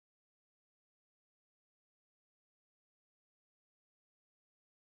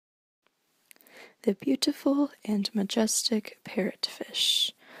the beautiful and majestic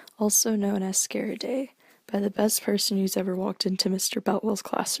parrotfish, also known as Scaraday, by the best person who's ever walked into Mr. Boutwell's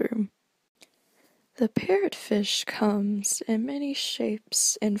classroom. The parrotfish comes in many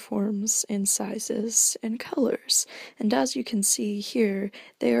shapes and forms and sizes and colors, and as you can see here,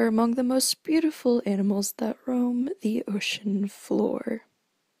 they are among the most beautiful animals that roam the ocean floor.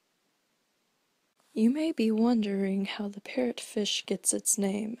 You may be wondering how the parrotfish gets its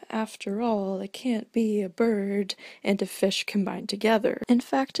name. After all, it can't be a bird and a fish combined together. In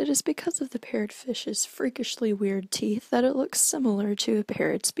fact, it is because of the parrotfish's freakishly weird teeth that it looks similar to a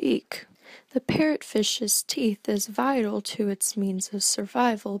parrot's beak. The parrotfish's teeth is vital to its means of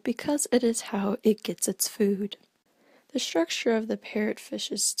survival because it is how it gets its food. The structure of the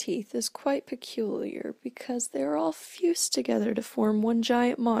parrotfish's teeth is quite peculiar because they are all fused together to form one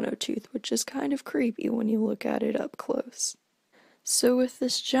giant monotooth, which is kind of creepy when you look at it up close. So with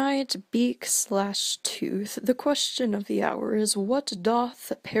this giant beak/tooth, the question of the hour is, what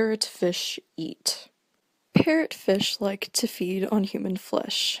doth parrotfish eat? Parrotfish like to feed on human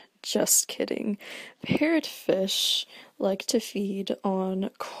flesh. Just kidding. Parrotfish like to feed on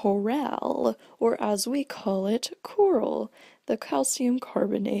coral, or as we call it, coral, the calcium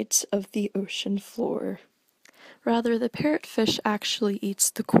carbonate of the ocean floor. Rather, the parrotfish actually eats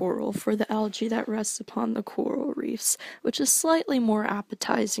the coral for the algae that rests upon the coral reefs, which is slightly more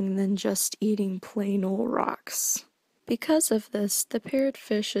appetizing than just eating plain old rocks. Because of this, the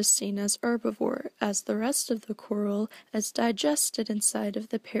parrotfish is seen as herbivore, as the rest of the coral is digested inside of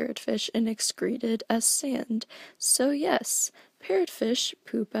the parrotfish and excreted as sand. So yes, parrotfish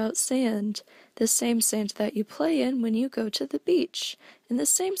poop out sand, the same sand that you play in when you go to the beach, and the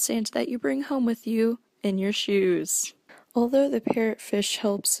same sand that you bring home with you in your shoes. Although the parrotfish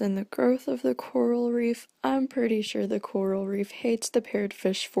helps in the growth of the coral reef, I'm pretty sure the coral reef hates the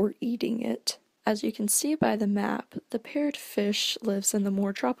parrotfish for eating it. As you can see by the map, the parrotfish lives in the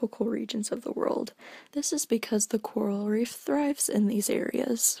more tropical regions of the world. This is because the coral reef thrives in these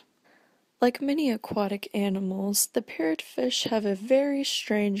areas. Like many aquatic animals, the parrotfish have a very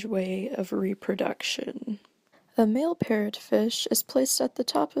strange way of reproduction. A male parrotfish is placed at the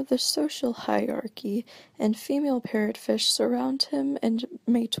top of the social hierarchy, and female parrotfish surround him and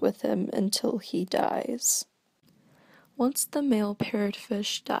mate with him until he dies. Once the male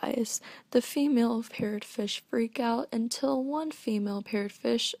parrotfish dies, the female parrotfish freak out until one female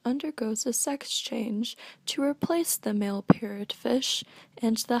parrotfish undergoes a sex change to replace the male parrotfish,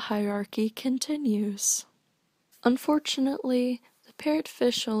 and the hierarchy continues. Unfortunately, the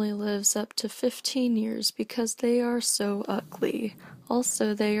parrotfish only lives up to 15 years because they are so ugly.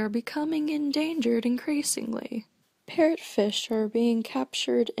 Also, they are becoming endangered increasingly. Parrotfish are being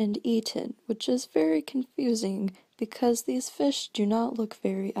captured and eaten, which is very confusing because these fish do not look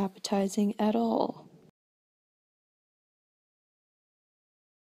very appetizing at all.